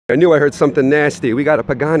I knew I heard something nasty. We got a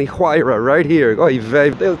Pagani Huayra right here. Oh,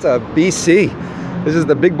 it's a BC. This is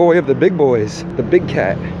the big boy of the big boys, the big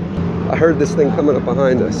cat. I heard this thing coming up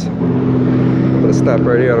behind us. I'm gonna stop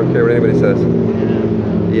right here. I don't care what anybody says.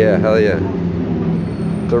 Yeah, hell yeah.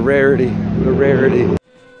 The rarity, the rarity. I'm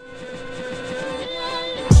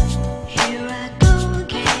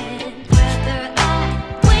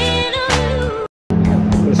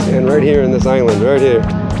gonna stand right here in this island, right here.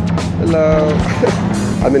 Hello.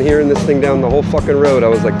 I've been hearing this thing down the whole fucking road. I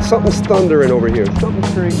was like, something's thundering over here.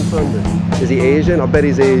 Something's creating thunder. Is he Asian? I'll bet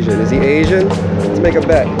he's Asian. Is he Asian? Let's make a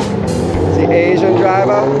bet. Is he Asian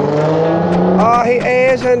driver? Oh, he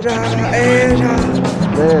Asian driver. Asian.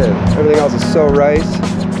 Man, everything else is so rice.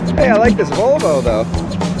 Hey, I like this Volvo though.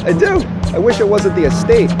 I do. I wish it wasn't the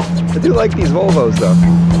Estate. I do like these Volvos though.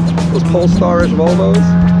 Those Polestar-ish Volvos.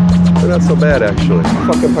 They're not so bad actually.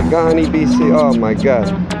 Fucking Pagani BC. Oh my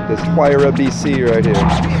god. This Huayra BC right here.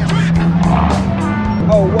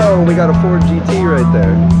 Oh whoa, we got a Ford GT right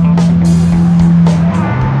there.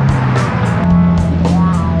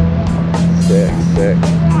 Sick, sick.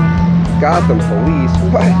 Gotham Police.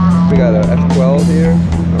 What? We got a F12 here.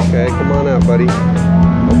 Okay, come on out, buddy.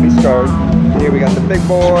 Don't be scarred. Here we got the big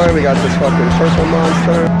boy. We got this fucking purple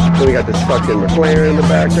monster. Then we got this fucking McLaren in the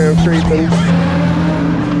background creeping.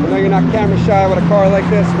 I know you're not camera shy with a car like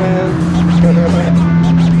this, man.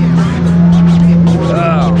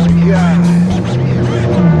 Oh my god.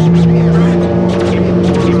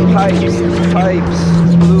 These pipes,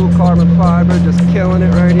 this blue carbon fiber, just killing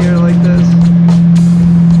it right here like this.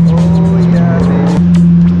 Oh yeah,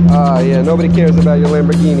 baby. Ah yeah, nobody cares about your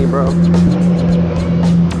Lamborghini, bro.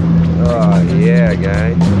 Oh yeah,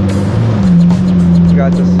 guy. We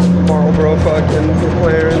got this Marlboro fucking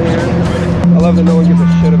McLaren here. I love that no one gives a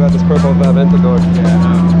shit about this purple Aventador.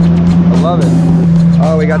 Yeah. I love it.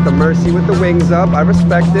 Oh, we got the Mercy with the wings up. I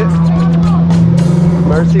respect it.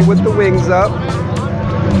 Mercy with the wings up.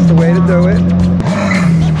 That's the way to do it.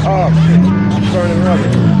 Oh, shit. Burning rubber.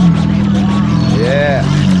 Yeah.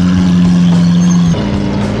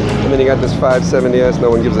 And then you got this 570S no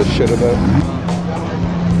one gives a shit about.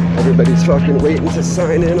 Everybody's fucking waiting to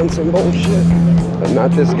sign in on some bullshit. But not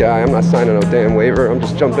this guy. I'm not signing no damn waiver. I'm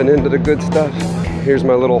just jumping into the good stuff. Here's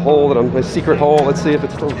my little hole my secret hole. Let's see if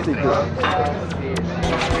it's still secret.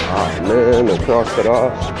 Oh man, they crossed it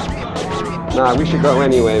off. Nah, we should go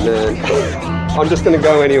anyway, man. I'm just gonna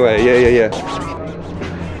go anyway. Yeah.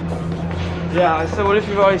 Yeah, so what if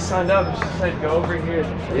you've already signed up? Just said go over here.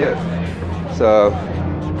 Yeah. So,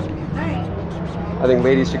 I think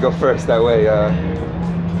ladies should go first. That way,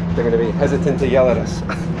 they're gonna be hesitant to yell at us.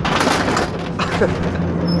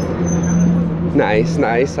 Nice,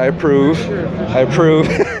 nice. I approve. I approve.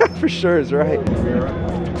 For sure is right.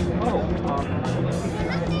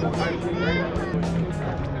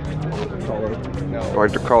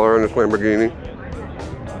 Like the color on this Lamborghini.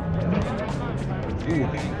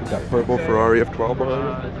 That purple Ferrari F12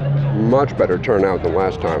 behind it. Much better turnout than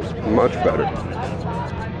last time. Much better.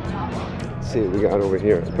 Let's see what we got over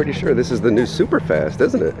here. I'm pretty sure this is the new Superfast,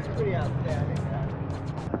 isn't it?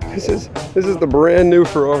 This is the brand new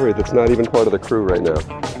Ferrari that's not even part of the crew right now.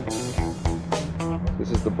 This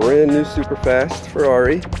is the brand new Superfast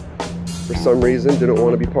Ferrari. For some reason, didn't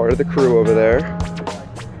want to be part of the crew over there.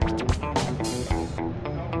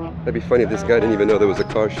 That'd be funny if this guy didn't even know there was a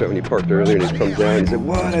car show and he parked earlier and he comes down and he said,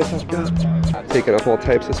 what, I fucked up. Taking up all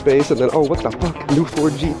types of space and then, oh, what the fuck, new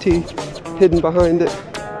Ford GT hidden behind it.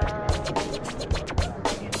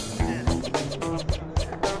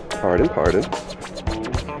 Pardon, pardon.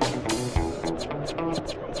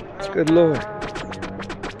 Good lord.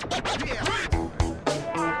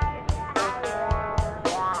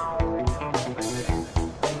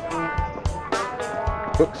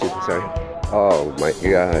 Oops, sorry. Oh my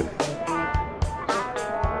god.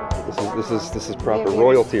 This is proper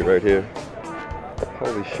royalty right here.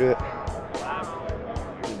 Holy shit.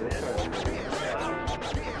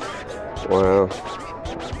 Wow.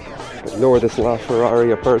 Ignore this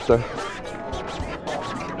LaFerrari Aperta.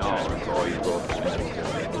 No, it's all you broke.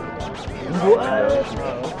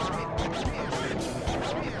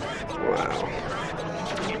 Wow.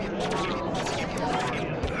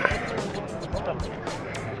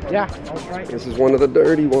 Yeah, that's right. This is one of the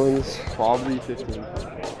dirty ones. Probably 15.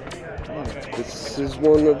 This is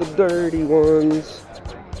one of the dirty ones.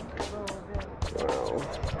 Wow.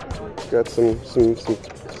 Got some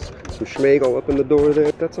schmegel up in the door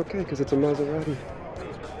there. That's okay, because it's a Maserati.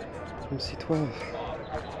 MC12.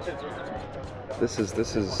 This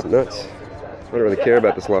is nuts. I don't really care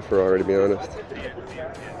about this LaFerrari, to be honest.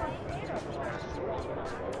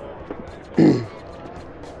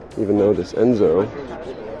 Even though this Enzo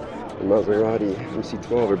and Maserati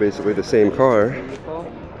MC12 are basically the same car. It's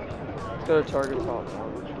got a target top.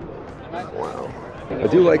 Wow. I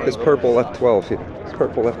do like this purple F12 here. This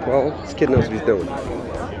purple F12, this kid knows what he's doing.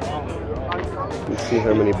 Let's see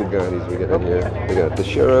how many Bugattis we got in here. We got the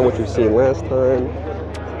Chiron, which we've seen last time.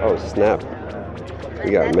 Oh, snap.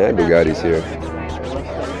 We got mad Bugattis here.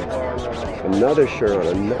 Another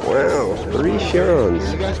Chiron. Wow, 3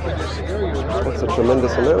 Chirons. That's a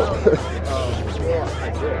tremendous amount.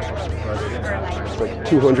 It's like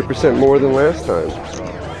 200% more than last time.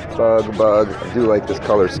 Bug. I do like this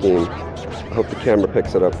color scheme. I hope the camera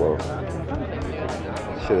picks it up well.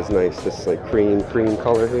 Shit is nice. This like cream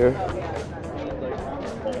color here.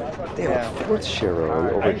 Damn, a 4th Chiron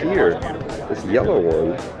over here. This yellow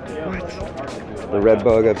one. What? The red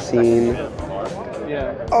bug I've seen.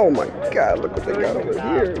 Yeah. Oh my god, look what they got over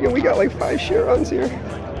here. Yeah, we got like 5 Chirons here.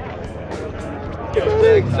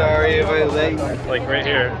 Sorry if I late. Like right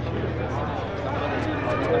here.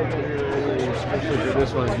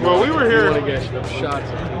 This one. Well, we were here. Shots.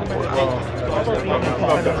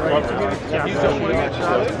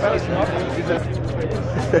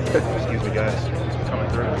 Excuse me, guys. Coming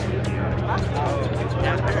through.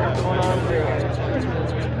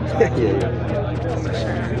 Yeah.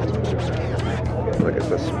 Look at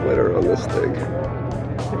the splitter on this thing.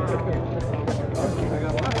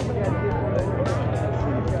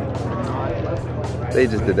 They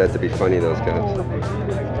just did that to be funny, those guys.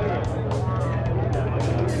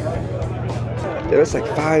 Yeah, that's like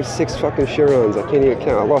 5, 6 fucking Chirons. I can't even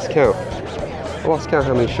count. I lost count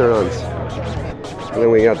how many Chirons. And then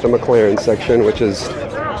we got the McLaren section, which is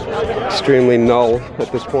extremely null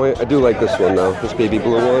at this point. I do like this one though, this baby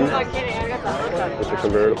blue one. With the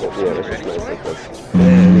convertible. Yeah, this is nice like this.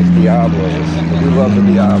 Man, these Diablos. I do love the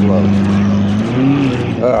Diablo.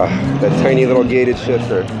 That tiny little gated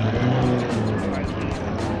shifter.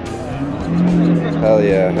 Hell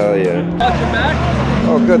yeah.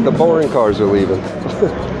 Oh good, the boring cars are leaving.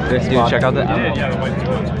 Dude, check out the emblem.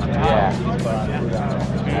 Yeah.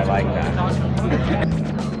 I like that.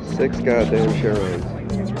 6 goddamn Chirons.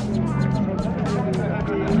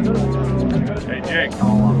 Hey, Jake.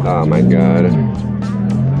 Oh my god.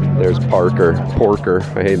 There's Porker.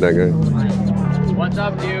 I hate that guy. What's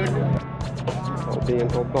up, dude? Oh, being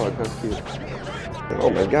whole bug, how cute. Oh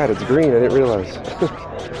my god, it's green, I didn't realize.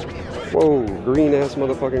 Whoa, green ass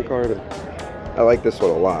motherfucking carbon. I like this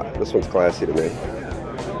one a lot. This one's classy to me.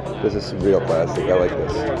 This is real classic, I like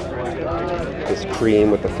this. This cream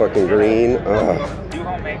with the fucking green.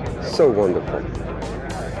 So wonderful.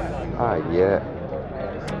 Yeah.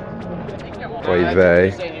 Oy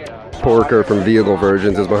vey. Porker from Vehicle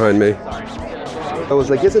Virgins is behind me. I was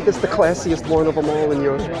like, isn't this the classiest one of them all? And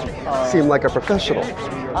you seem like a professional.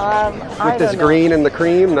 With this green and the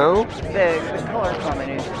cream, no? The color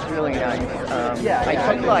combination is really nice. I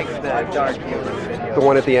took like the dark blue. The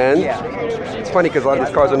one at the end? Yeah. It's funny because a lot of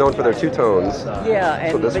these cars are known for their 2-tones. Yeah,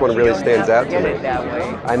 and So this but one you really don't stands have out to to get me. it that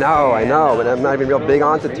way. I know, and I'm not even real big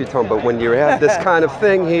onto 2-tone, but when you have this kind of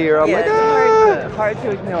thing here, I'm Yeah, like, it's hard to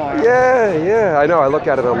ignore. yeah, I know. I look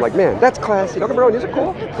at it and I'm like, man, that's classy. Don't get me wrong, these are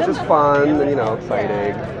cool. This is fun and,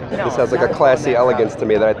 exciting. This has like a classy elegance to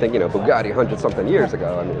me that I think, Bugatti 100-something years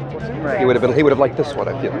ago. I mean, he would have liked this one,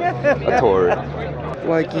 I feel. A Touring.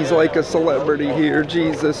 Like he's like a celebrity here,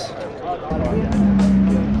 Jesus.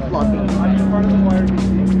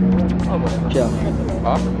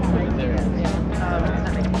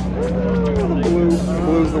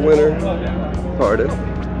 Blue's the winner. Pardon.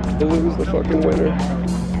 Blue's the fucking winner.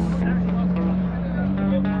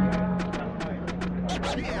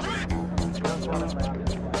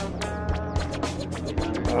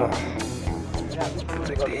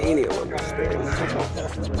 Titanium on this thing.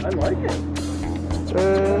 I like it. I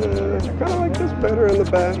kind of like this better in the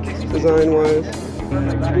back, design-wise.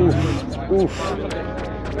 Oof.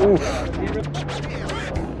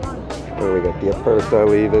 And we got the Aperta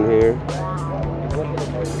leaving here.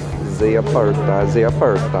 The Aperta.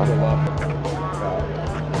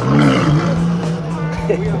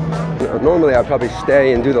 Normally I'd probably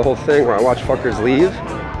stay and do the whole thing where I watch fuckers leave,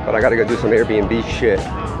 but I gotta go do some Airbnb shit.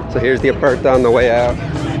 So here's the Aperta on the way out.